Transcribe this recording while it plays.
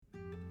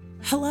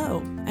Hello,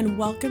 and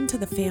welcome to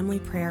the Family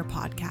Prayer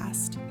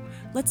Podcast.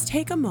 Let's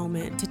take a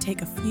moment to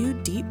take a few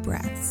deep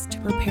breaths to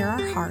prepare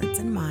our hearts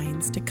and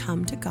minds to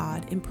come to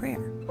God in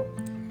prayer.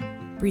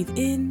 Breathe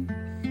in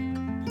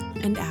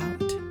and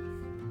out,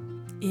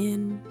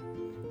 in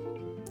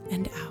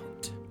and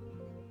out.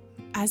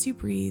 As you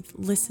breathe,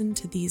 listen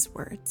to these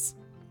words.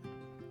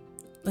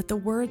 Let the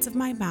words of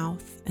my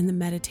mouth and the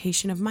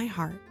meditation of my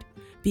heart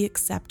be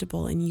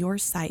acceptable in your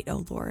sight,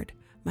 O Lord,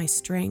 my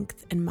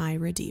strength and my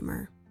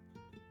Redeemer.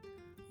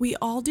 We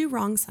all do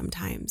wrong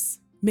sometimes.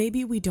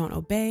 Maybe we don't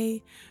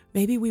obey.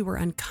 Maybe we were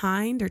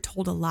unkind or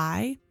told a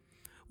lie.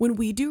 When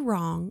we do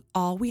wrong,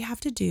 all we have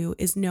to do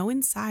is know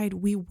inside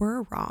we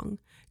were wrong,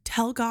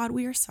 tell God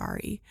we are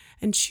sorry,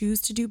 and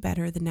choose to do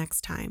better the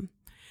next time.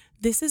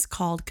 This is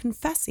called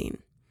confessing.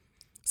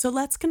 So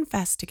let's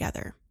confess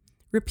together.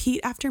 Repeat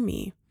after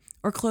me,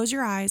 or close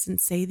your eyes and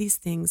say these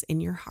things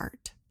in your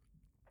heart.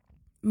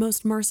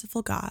 Most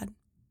merciful God,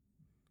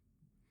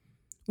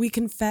 we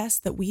confess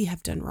that we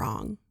have done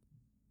wrong.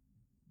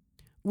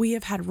 We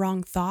have had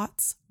wrong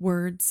thoughts,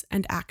 words,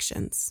 and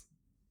actions.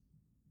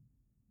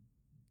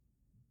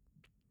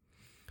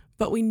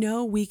 But we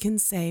know we can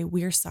say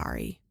we're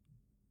sorry.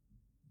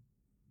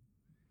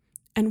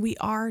 And we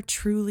are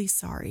truly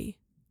sorry.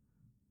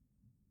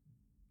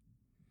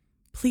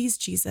 Please,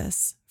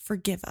 Jesus,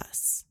 forgive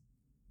us.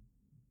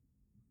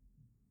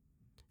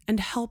 And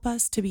help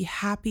us to be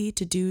happy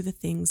to do the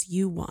things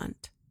you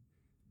want.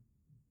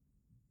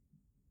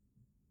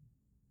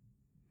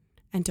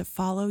 And to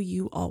follow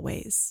you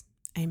always.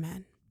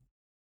 Amen.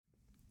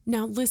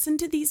 Now listen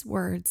to these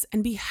words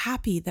and be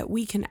happy that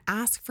we can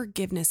ask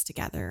forgiveness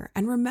together.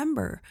 And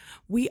remember,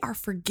 we are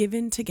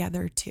forgiven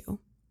together too.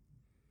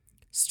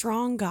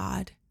 Strong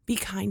God, be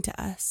kind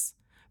to us.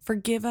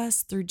 Forgive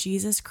us through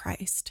Jesus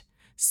Christ.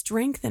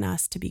 Strengthen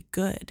us to be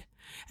good.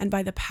 And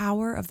by the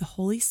power of the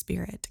Holy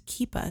Spirit,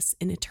 keep us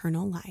in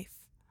eternal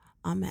life.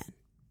 Amen.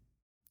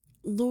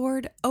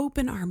 Lord,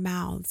 open our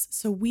mouths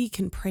so we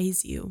can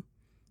praise you.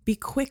 Be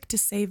quick to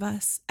save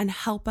us and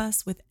help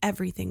us with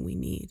everything we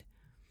need.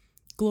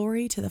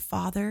 Glory to the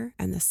Father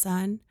and the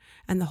Son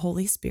and the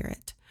Holy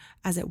Spirit,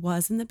 as it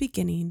was in the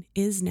beginning,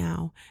 is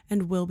now,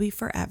 and will be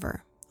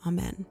forever.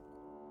 Amen.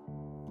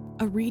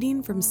 A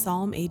reading from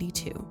Psalm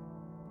 82.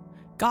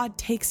 God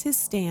takes his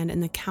stand in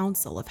the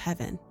council of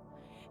heaven.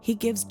 He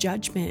gives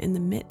judgment in the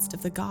midst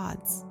of the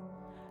gods.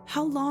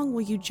 How long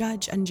will you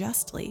judge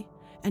unjustly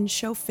and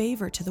show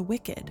favor to the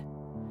wicked?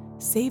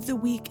 Save the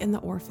weak and the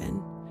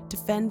orphan.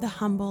 Defend the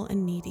humble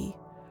and needy.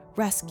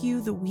 Rescue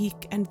the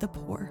weak and the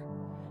poor.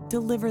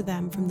 Deliver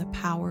them from the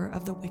power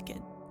of the wicked.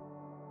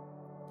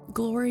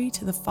 Glory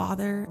to the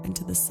Father, and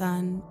to the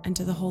Son, and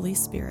to the Holy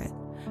Spirit,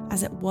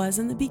 as it was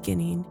in the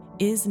beginning,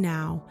 is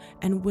now,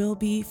 and will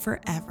be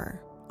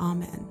forever.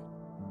 Amen.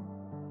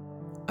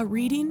 A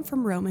reading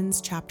from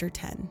Romans chapter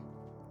 10.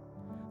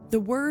 The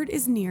word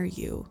is near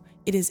you.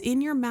 It is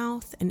in your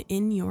mouth and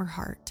in your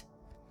heart.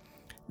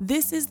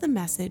 This is the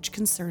message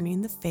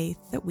concerning the faith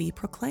that we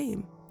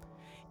proclaim.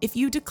 If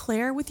you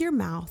declare with your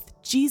mouth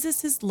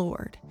Jesus is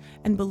Lord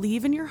and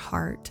believe in your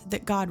heart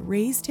that God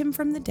raised him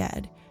from the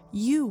dead,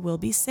 you will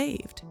be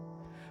saved.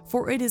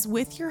 For it is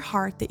with your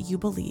heart that you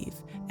believe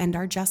and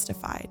are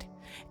justified,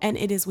 and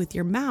it is with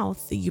your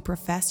mouth that you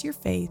profess your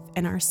faith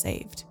and are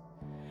saved.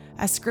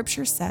 As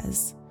Scripture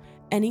says,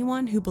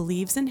 anyone who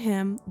believes in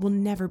him will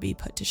never be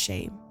put to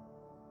shame.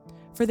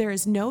 For there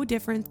is no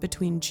difference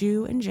between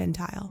Jew and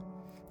Gentile.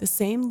 The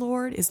same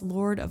Lord is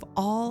Lord of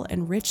all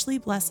and richly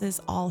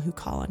blesses all who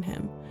call on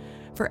him.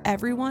 For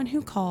everyone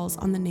who calls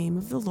on the name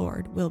of the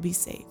Lord will be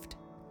saved.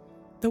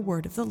 The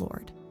word of the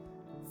Lord.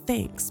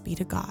 Thanks be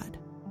to God.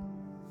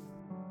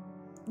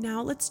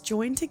 Now let's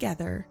join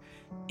together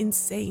in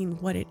saying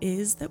what it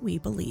is that we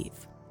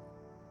believe.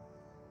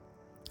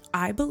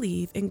 I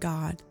believe in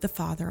God, the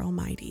Father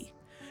Almighty,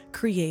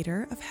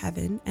 creator of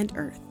heaven and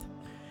earth.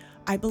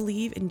 I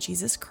believe in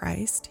Jesus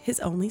Christ, his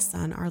only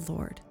Son, our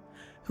Lord,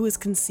 who was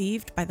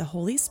conceived by the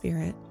Holy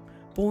Spirit,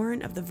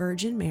 born of the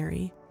Virgin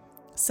Mary,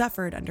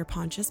 suffered under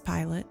Pontius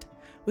Pilate,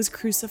 was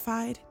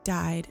crucified,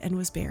 died, and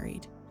was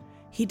buried.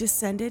 He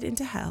descended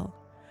into hell.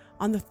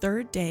 On the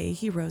third day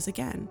he rose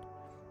again.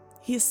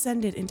 He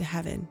ascended into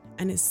heaven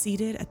and is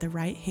seated at the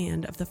right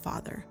hand of the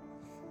Father.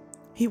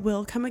 He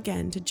will come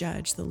again to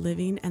judge the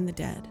living and the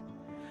dead.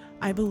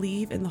 I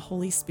believe in the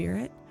Holy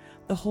Spirit,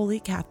 the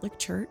Holy Catholic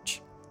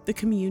Church, the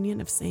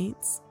communion of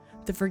saints,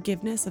 the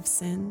forgiveness of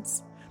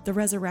sins, the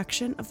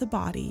resurrection of the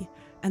body,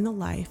 and the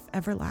life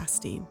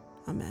everlasting.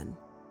 Amen.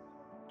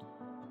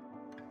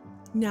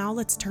 Now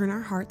let's turn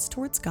our hearts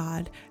towards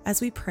God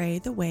as we pray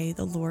the way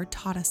the Lord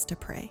taught us to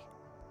pray.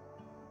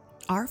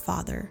 Our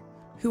Father,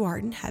 who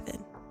art in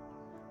heaven,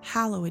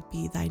 hallowed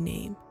be thy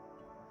name.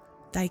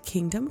 Thy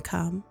kingdom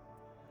come,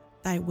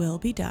 thy will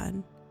be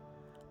done,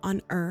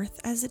 on earth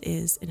as it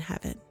is in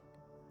heaven.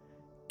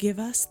 Give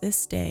us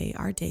this day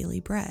our daily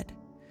bread,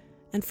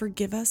 and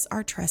forgive us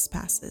our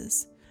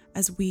trespasses,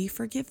 as we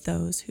forgive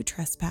those who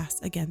trespass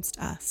against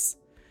us.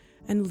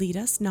 And lead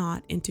us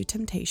not into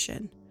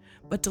temptation,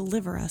 but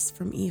deliver us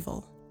from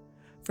evil.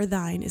 For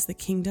thine is the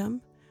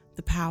kingdom,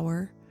 the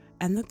power,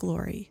 and the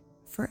glory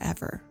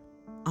forever.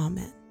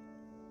 Amen.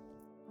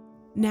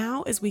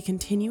 Now, as we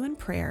continue in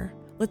prayer,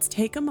 let's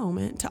take a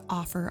moment to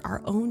offer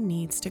our own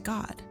needs to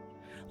God.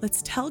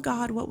 Let's tell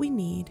God what we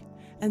need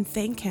and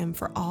thank Him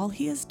for all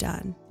He has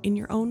done in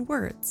your own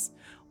words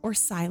or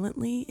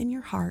silently in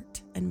your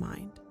heart and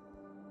mind.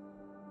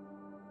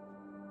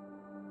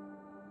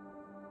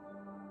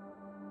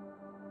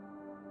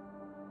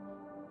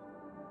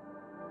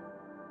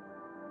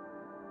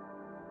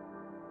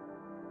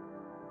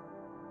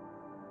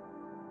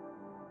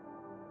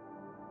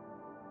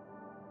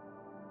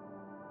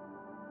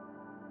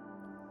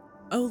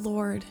 O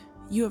Lord,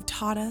 you have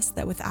taught us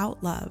that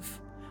without love,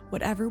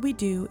 whatever we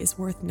do is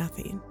worth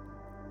nothing.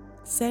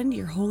 Send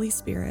your Holy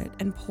Spirit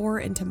and pour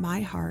into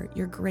my heart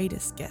your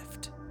greatest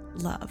gift,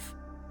 love.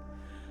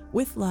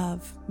 With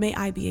love, may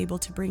I be able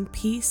to bring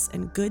peace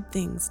and good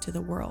things to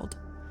the world.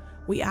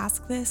 We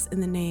ask this in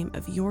the name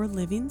of your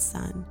living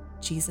Son,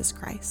 Jesus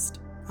Christ.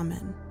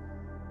 Amen.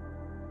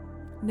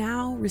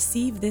 Now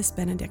receive this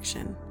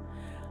benediction.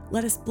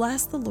 Let us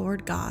bless the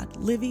Lord God,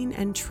 living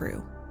and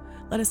true.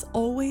 Let us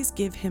always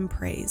give Him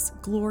praise,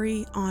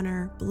 glory,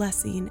 honor,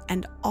 blessing,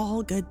 and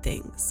all good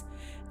things.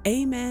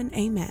 Amen,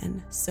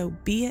 amen. So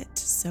be it,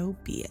 so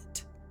be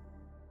it.